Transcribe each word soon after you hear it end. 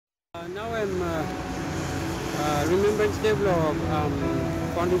Now I'm Remembrance Day of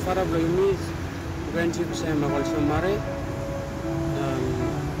founding father of Bloyumis, Grand Chief Sam Somare.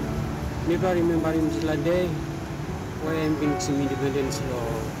 Never remember him till a day where I'm being some independence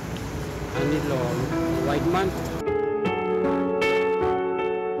law and it law white man.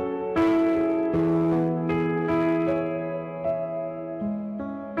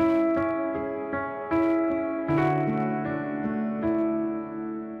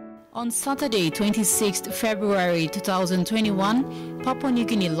 On Saturday, 26th February 2021, Papua New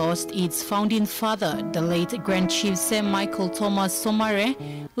Guinea lost its founding father, the late Grand Chief Sir Michael Thomas Somare,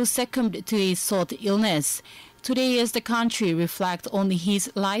 who succumbed to a short illness. Today, as the country reflects on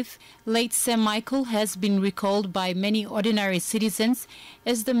his life, late Sir Michael has been recalled by many ordinary citizens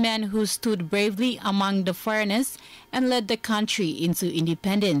as the man who stood bravely among the foreigners and led the country into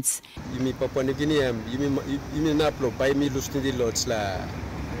independence. Yumi Papua New Guinea, yumi naplo by me lusting the lots la.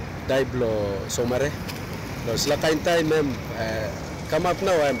 Daiblo Somare. Los la kain time come up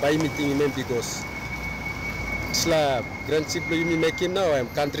now I'm by meeting him because sla grand chief blue yumi make him now I'm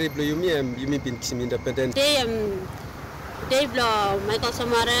country blue yumi been sim independent. Daiblo Michael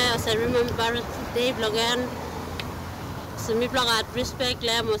Somare as I remember Daiblo again. So me plug respect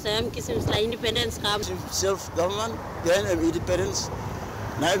them as I am kissing sla independence come. Self government then independence.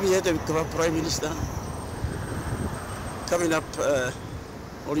 Now we had a prime minister coming up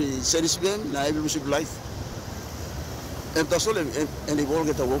only service them, now every life. And that's all, and they all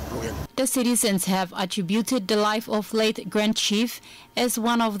get a work again. The citizens have attributed the life of late Grand Chief as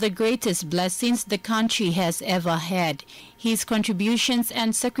one of the greatest blessings the country has ever had. His contributions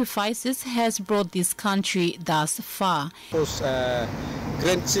and sacrifices has brought this country thus far. Because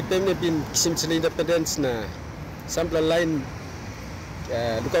Grand Chief have been simply independence na sample line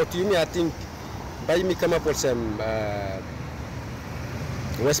look out to me, I think by me come up with some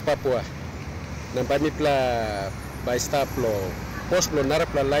West Papua, na bami pla by staff law, post law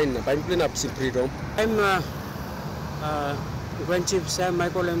narapla line, bami pla na freedom. I'm Grand Chief Sam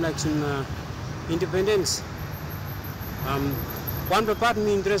Michael. I'm like some independence. One part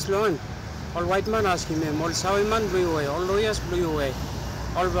me interest loan. All white man asking him, all Sawi man blew away, all lawyers blew away,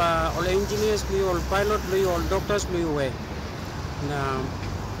 all engineers blew, all pilot blew, all doctors blew away. Now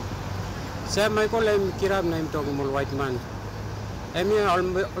Sam Michael, I'm kirab na I'm talking all white man. I'm here, all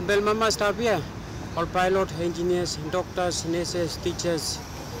Belmama staff here, all pilot, engineers, doctors, nurses, teachers.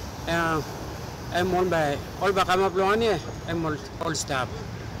 I'm all by Kamaploania, I'm all staff.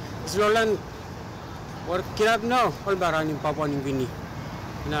 Slolan, or Kirab now, all by running Papua New Guinea.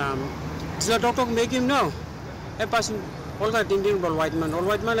 Now, it's not Totok make him now. I'm passing all that Indian white man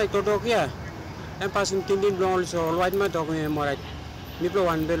like Totok here. I'm passing Indian also, all white man talking him all right. Niplo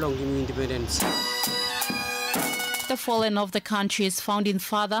one belong to independence. The fallen of the country's founding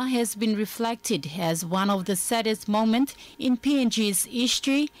father has been reflected as one of the saddest moments in PNG's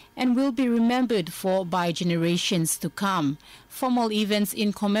history and will be remembered for by generations to come. Formal events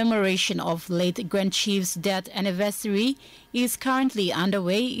in commemoration of late Grand Chief's death anniversary is currently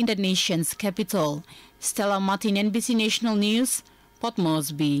underway in the nation's capital. Stella Martin, NBC National News, Port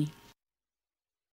Moresby.